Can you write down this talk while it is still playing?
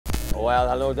Well,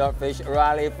 hello Dirtfish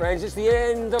Rally friends, it's the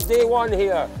end of day one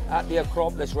here at the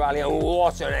Acropolis Rally, and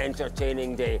what an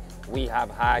entertaining day we have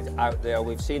had out there.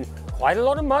 We've seen quite a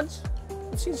lot of muds,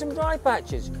 we've seen some dry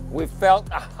patches, we've felt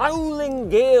a howling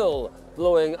gale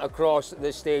blowing across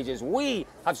the stages. We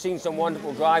have seen some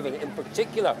wonderful driving, in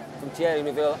particular from Thierry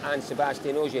Neuville and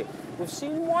Sébastien Ogier. We've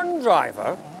seen one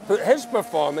driver put his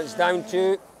performance down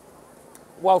to,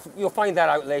 well, you'll find that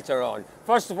out later on.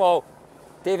 First of all,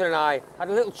 David and I had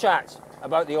a little chat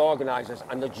about the organisers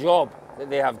and the job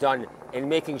that they have done in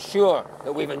making sure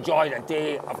that we've enjoyed a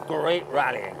day of great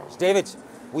rallying. So David,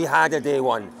 we had a day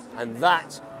one, and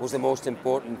that was the most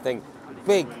important thing.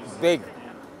 Big, big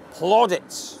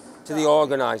plaudits to the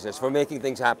organisers for making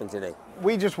things happen today.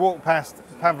 We just walked past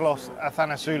Pavlos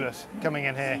Athanasoulis coming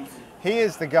in here. He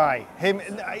is the guy. Him,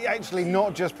 actually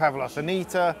not just Pavlos,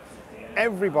 Anita,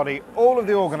 everybody, all of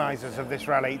the organisers of this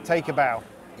rally take a bow.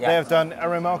 Yeah. They have done a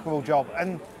remarkable job,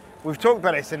 and we've talked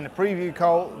about this in the preview,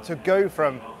 Cole, to go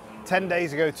from 10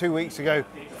 days ago, 2 weeks ago,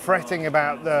 fretting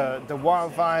about the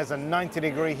wildfires and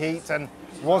 90-degree heat, and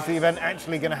was the event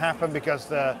actually going to happen because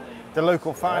the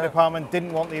local fire department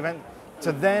didn't want the event,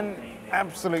 to then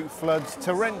absolute floods,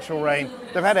 torrential rain.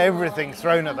 They've had everything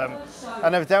thrown at them,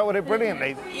 and they've dealt with it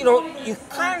brilliantly. You know, you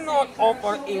cannot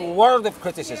offer a word of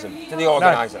criticism to the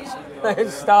organisers.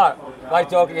 Let's start by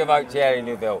talking about Thierry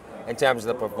Neuville in terms of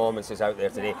the performances out there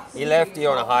today. He left here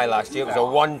on a high last year. It was a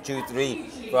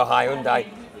 1-2-3 for a Hyundai.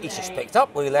 He's just picked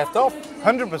up where he left off.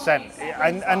 100%.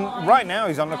 And right now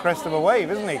he's on the crest of a wave,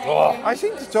 isn't he? Oh. I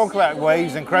seem to talk about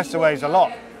waves and crest of waves a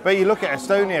lot, but you look at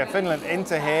Estonia, Finland,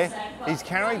 into here, he's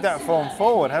carried that form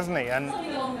forward, hasn't he? And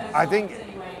I think,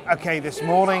 okay, this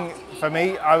morning, for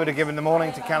me, I would have given the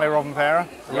morning to Kalle Rovanperä.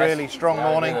 Yes. Really strong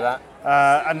morning.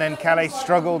 And then Kalle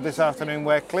struggled this afternoon,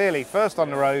 where clearly, first on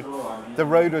the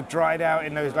road had dried out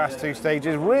in those last two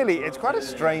stages. Really, it's quite a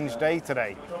strange day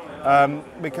today.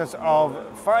 Because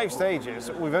of 5 stages,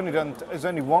 there's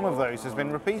only one of those has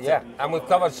been repeated. Yeah, and we've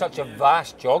covered such a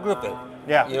vast geography.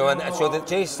 Yeah. You know, and so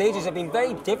the stages have been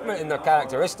very different in their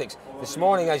characteristics. This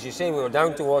morning, as you say, we were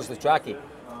down towards the trackie.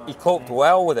 He coped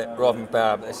well with it,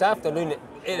 Rovanperä, but this afternoon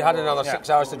it had another 6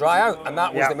 hours to dry out, and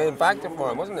that was the main factor for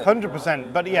him, wasn't it?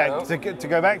 100%. But yeah, to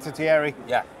go back to Thierry,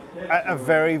 a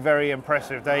very, very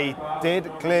impressive. They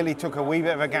clearly took a wee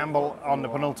bit of a gamble on the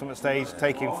penultimate stage,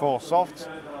 taking 4 softs.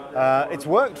 It's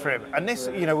worked for him, and this,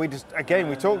 you know, we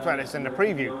talked about this in the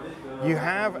preview. You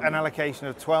have an allocation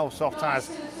of 12 soft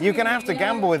tyres. You're going to have to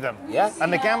gamble with them. Yeah.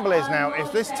 And the gamble is now,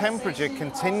 if this temperature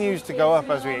continues to go up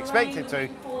as we expect it to,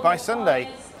 by Sunday,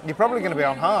 you're probably going to be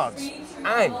on hards.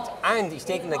 And he's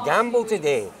taking a gamble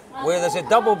today where there's a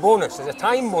double bonus, there's a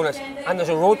time bonus and there's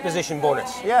a road position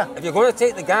bonus. Yeah. If you're going to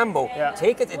take the gamble,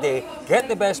 take it today, get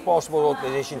the best possible road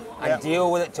position and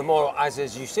deal with it tomorrow as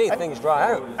you say, things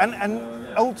dry out.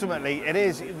 And ultimately it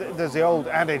is, there's the old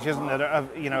adage, isn't there,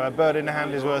 you know, a bird in the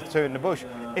hand is worth 2 in the bush.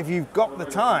 If you've got the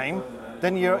time,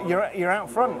 then you're out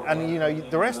front, and you know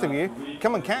the rest of you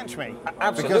come and catch me.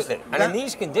 Absolutely. And in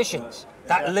these conditions,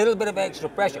 that little bit of extra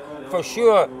pressure, for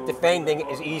sure, defending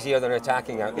is easier than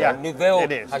attacking out there. Yeah, Neuville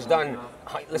has done.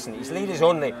 Listen, his lead is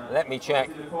only. Let me check.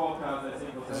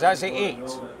 Does that say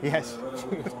 8? Yes.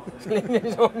 His lead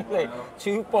is only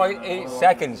 2.8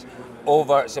 seconds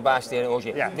over Sébastien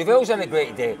Ogier. Yeah. Neuville's had a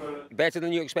great day. Better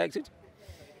than you expected?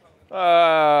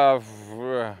 I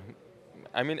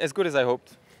mean, as good as I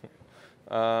hoped.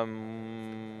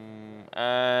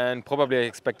 And probably I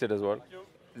expected as well.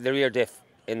 The rear diff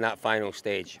in that final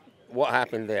stage, what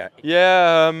happened there?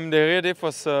 Yeah, the rear diff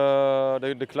was,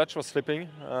 the clutch was slipping.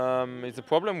 It's a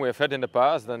problem we have had in the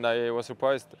past, and I was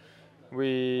surprised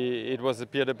it was a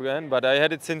Pierre de Brenne, but I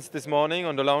had it since this morning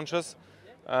on the launches,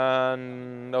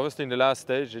 and obviously in the last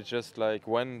stage it just like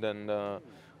went and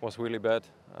was really bad.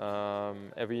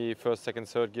 Every first, second,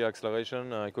 third gear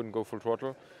acceleration, I couldn't go full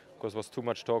throttle because it was too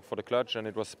much torque for the clutch and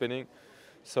it was spinning.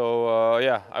 So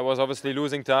yeah, I was obviously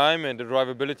losing time and the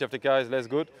drivability of the car is less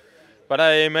good. But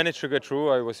I managed to get through.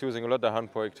 I was using a lot of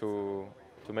handbrake to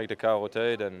make the car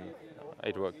rotate, and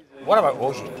it worked. What about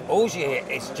Ogier? Ogier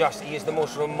is he is the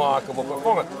most remarkable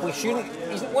performer.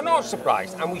 We're not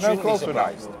surprised, and we shouldn't be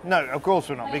surprised. No, of course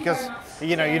we're not, because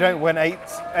you know you don't win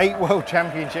eight world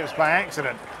championships by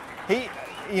accident. He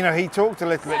talked a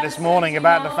little bit this morning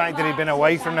about the fact that he'd been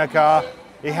away from the car.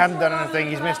 He hadn't done anything.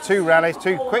 He's missed 2 rallies,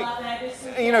 2 quick,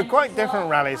 quite different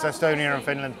rallies, Estonia and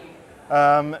Finland.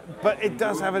 But it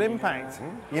does have an impact.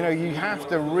 You know, you have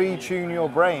to retune your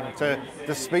brain to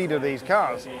the speed of these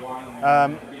cars.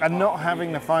 And not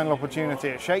having the final opportunity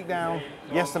at shakedown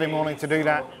yesterday morning to do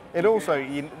that, it also,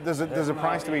 there's a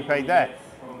price to be paid there.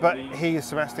 But he is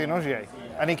Sébastien Ogier,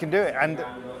 and he can do it. And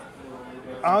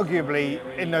arguably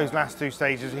in those last two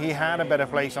stages he had a better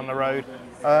place on the road,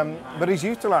 but he's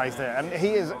utilised it, and he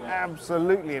is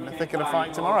absolutely in the thick of the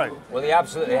fight tomorrow. Well, he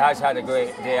absolutely has had a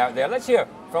great day out there. Let's hear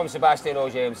from Sebastian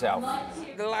Ogier himself.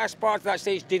 The last part of that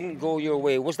stage didn't go your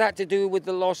way. Was that to do with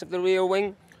the loss of the rear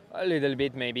wing? A little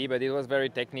bit maybe, but it was very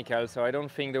technical, so I don't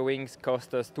think the wings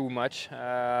cost us too much.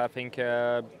 I think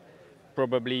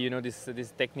probably, you know,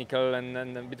 this technical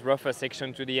and a bit rougher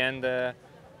section to the end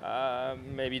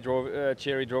maybe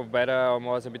Thierry drove better or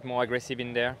was a bit more aggressive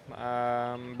in there.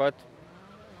 But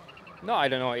no, I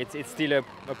don't know. It's still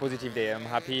a positive day. I'm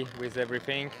happy with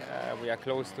everything. We are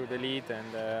close to the lead,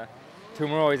 and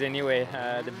tomorrow is anyway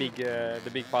the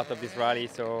big part of this rally.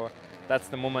 So that's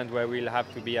the moment where we'll have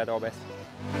to be at our best.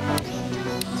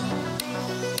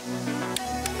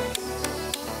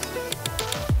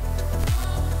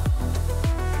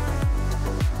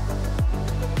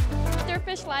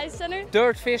 Dirtfish Live Center.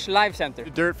 Dirtfish Live Center.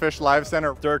 Dirtfish Live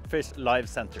Center. Dirtfish Live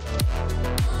Center.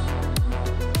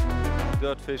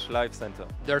 Dirtfish Live Center.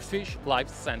 Dirtfish Live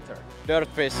Center.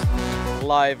 Dirtfish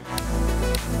Live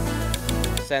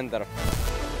Center.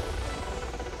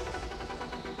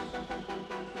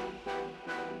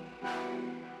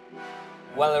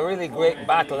 Well, a really great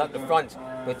battle at the front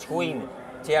between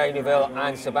Thierry Neuville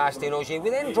and Sebastian Ogier. We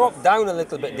then drop down a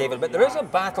little bit, David, but there is a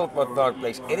battle for third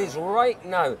place. It is right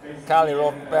now Kalle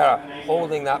Rovanperä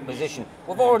holding that position.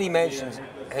 We've already mentioned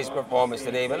his performance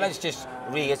today, but let's just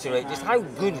reiterate just how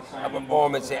good a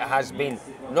performance it has been.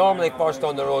 Normally first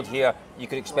on the road here, you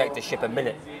could expect to ship a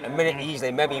minute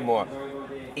easily, maybe more.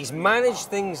 He's managed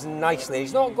things nicely.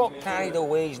 He's not got carried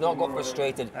away. He's not got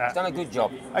frustrated. He's done a good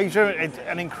job. He's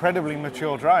an incredibly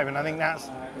mature drive, and I think that's,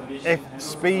 if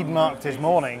speed marked his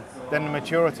morning, then the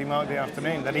maturity marked the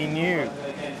afternoon. That he knew,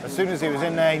 as soon as he was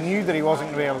in there, he knew that he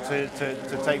wasn't going to be able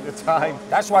to take the time.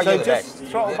 That's why you're the best.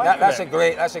 That's a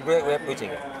great way of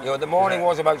putting it. You know, the morning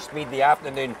was about speed. The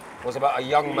afternoon was about a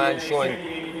young man showing.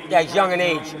 Yeah, he's young in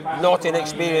age, not in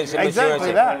experience and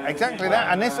maturity. Exactly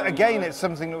that. And this, again, it's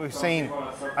something that we've seen,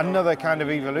 another kind of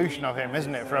evolution of him,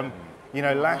 isn't it? From, you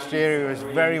know, last year he was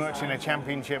very much in a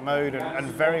championship mode and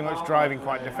very much driving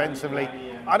quite defensively.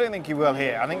 I don't think he will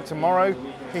here. I think tomorrow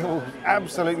he will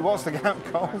absolutely. What's the gap,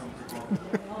 Cole?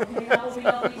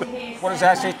 What does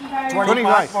that say?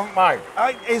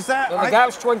 25.5. Is that? No, the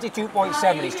gap's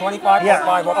 22.7. He's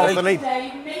 25.5 off the lead.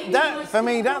 That, for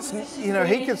me, that's, you know,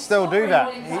 he could still do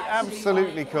that. He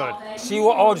absolutely could. See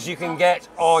what odds you can get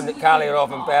on Kalle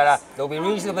Rovanperä. They'll be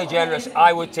reasonably generous.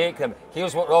 I would take them.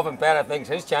 Here's what Rovanperä thinks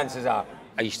his chances are.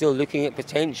 Are you still looking at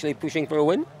potentially pushing for a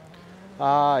win?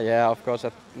 Yeah, of course.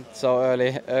 So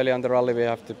early on the rally, we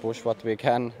have to push what we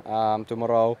can.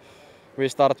 Tomorrow, we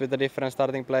start with a different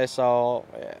starting place, so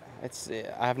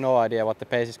I have no idea what the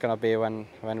pace is going to be when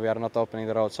we are not opening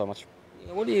the road so much.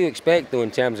 What do you expect, though,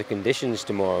 in terms of conditions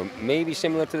tomorrow? Maybe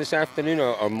similar to this afternoon,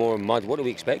 or more mud? What are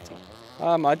we expecting?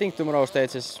 I think tomorrow's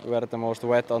stages were the most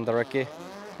wet on the recce.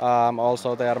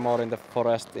 Also, they are more in the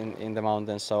forest, in the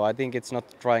mountains, so I think it's not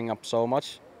drying up so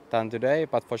much than today,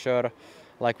 but for sure,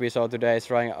 like we saw today, it's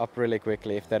drying up really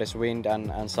quickly. If there is wind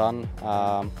and sun,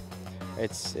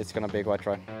 it's going to be quite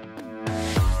dry.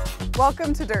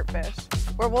 Welcome to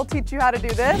Dirtfish, where we'll teach you how to do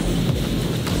this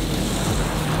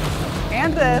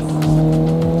and this,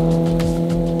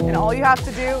 and all you have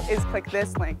to do is click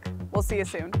this link. We'll see you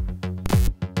soon.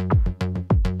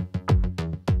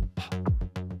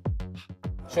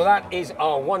 So that is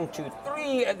our 1, 2,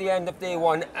 3 at the end of day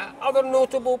one. Other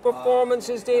notable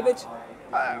performances, David?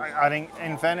 I think,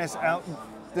 in fairness,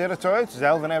 the other Toyotas,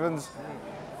 Elvin Evans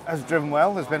has driven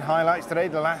well. There's been highlights today.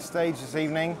 The last stage this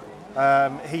evening,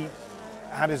 he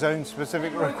had his own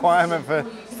specific requirement for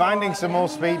finding some more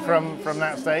speed from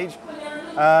that stage.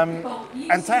 And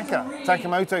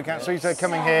Takamoto Katsuta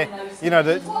coming here, you know,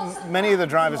 many of the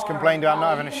drivers complained about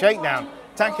not having a shakedown.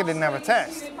 Taka didn't have a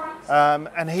test.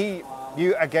 And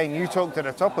you talked at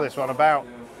the top of this one about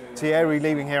Thierry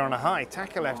leaving here on a high.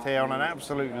 Taka left here on an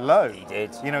absolute low. He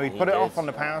did. You know, he put it off on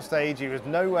the power stage. He was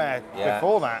nowhere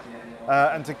before that.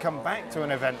 And to come back to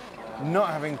an event not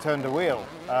having turned a wheel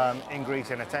in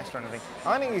Greece in a test or anything,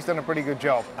 I think he's done a pretty good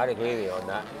job. I'd agree with you on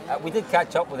that. We did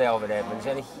catch up with Elvin Evans,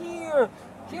 and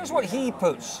here's what he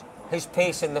puts his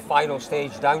pace in the final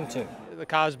stage down to. The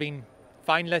car's been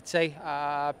fine, let's say.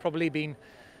 Probably been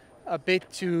a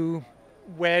bit too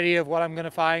wary of what I'm going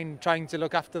to find, trying to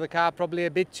look after the car probably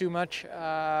a bit too much.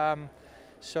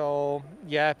 So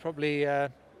yeah, probably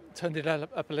turned it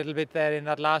up a little bit there in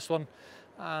that last one,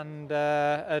 and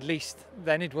at least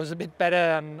then it was a bit better,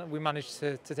 and we managed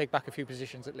to take back a few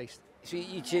positions at least. So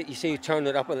you say you turned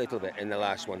it up a little bit in the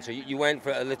last one, so you went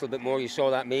for it a little bit more. You saw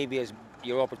that maybe as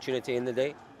your opportunity in the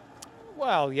day?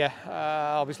 Well, yeah.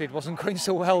 Obviously, it wasn't going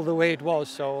so well the way it was.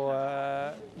 So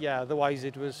yeah. Otherwise,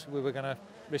 we were going to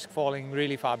risk falling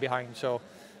really far behind. So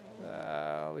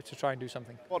to try and do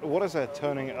something. What does a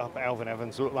turning up Elfyn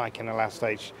Evans look like in the last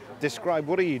stage? Describe,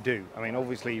 what do you do? I mean,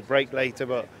 obviously you brake later,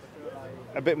 but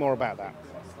a bit more about that.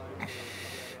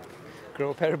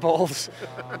 Grow a pair of balls.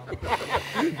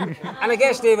 And I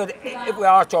guess, David, if we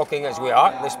are talking as we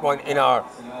are at this point in our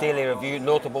daily review,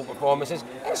 notable performances,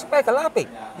 it's Pekka Lappi.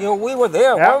 You know, we were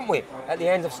there, weren't we, at the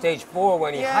end of stage 4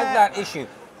 when he had that issue.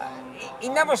 He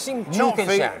never seemed too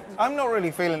concerned. I'm not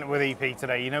really feeling it with EP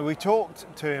today. You know, we talked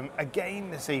to him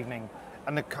again this evening,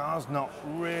 and the car's not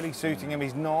really suiting him.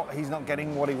 He's not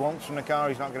getting what he wants from the car.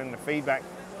 He's not getting the feedback.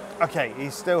 Okay,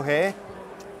 he's still here.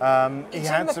 He's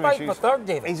in the fight for third,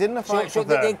 David. He's in the fight for third.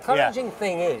 So the encouraging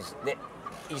thing is that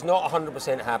he's not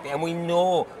 100% happy, and we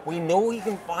know he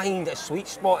can find a sweet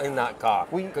spot in that car.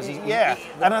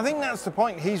 And I think that's the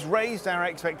point. He's raised our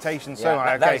expectations so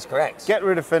high. That is correct. Get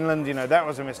rid of Finland. You know, that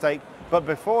was a mistake. But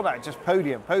before that, just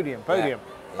podium. Yeah.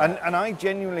 And I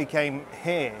genuinely came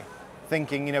here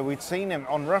thinking, you know, we'd seen him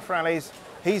on rough rallies.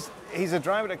 He's a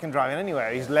driver that can drive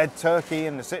anywhere. He's led Turkey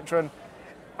in the Citroen.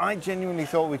 I genuinely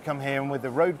thought we'd come here, and with the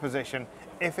road position,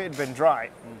 if it had been dry,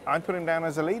 I'd put him down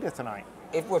as a leader tonight.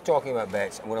 If we're talking about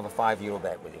bets, I'm going to have a €5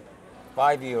 bet with you.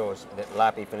 €5 that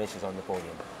Lappi finishes on the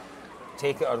podium.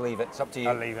 Take it or leave it. It's up to you.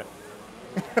 I'll leave it.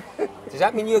 Does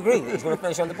that mean you agree that he's going to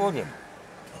finish on the podium?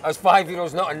 Is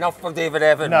 €5 not enough for David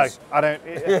Evans? No, I don't.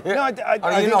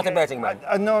 Are you not a betting man?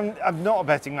 No, I'm not a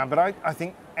betting man, but I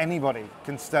think anybody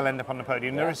can still end up on the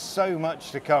podium. There is so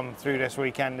much to come through this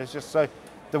weekend. There's just so...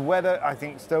 The weather, I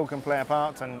think, still can play a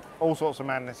part, and all sorts of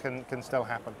madness can still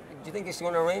happen. Do you think it's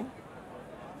going to rain?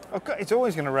 It's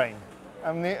always going to rain.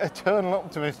 I'm the eternal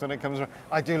optimist when it comes to...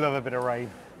 I do love a bit of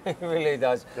rain. It really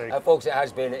does. Folks, it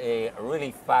has been a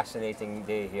really fascinating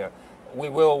day here. We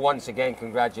will once again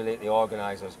congratulate the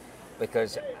organisers,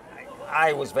 because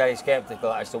I was very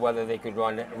sceptical as to whether they could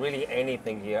run really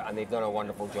anything here, and they've done a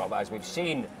wonderful job, as we've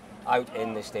seen out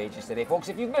in the stages today. Folks,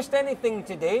 if you've missed anything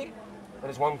today,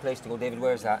 there's one place to go. David,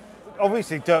 where's that?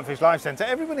 Obviously, Dirtfish Live Centre.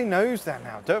 Everybody knows that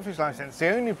now. Dirtfish Live Centre is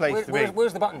the only place to be.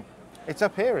 Where's the button? It's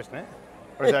up here, isn't it?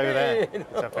 Or is it over there?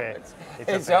 It's up here.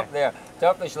 It's up there.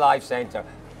 Dirtfish Live Centre.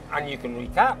 And you can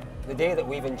recap the day that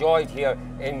we've enjoyed here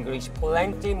in Greece.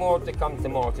 Plenty more to come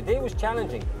tomorrow. Today was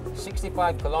challenging,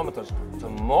 65 kilometres.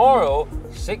 Tomorrow,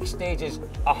 6 stages,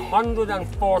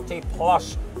 140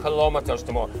 plus kilometres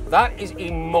tomorrow. That is a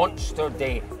monster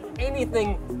day.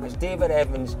 Anything, as David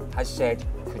Evans has said,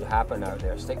 could happen out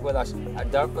there. Stick with us at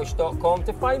dirtfish.com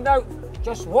to find out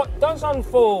just what does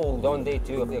unfold on day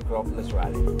 2 of the Acropolis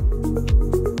Rally.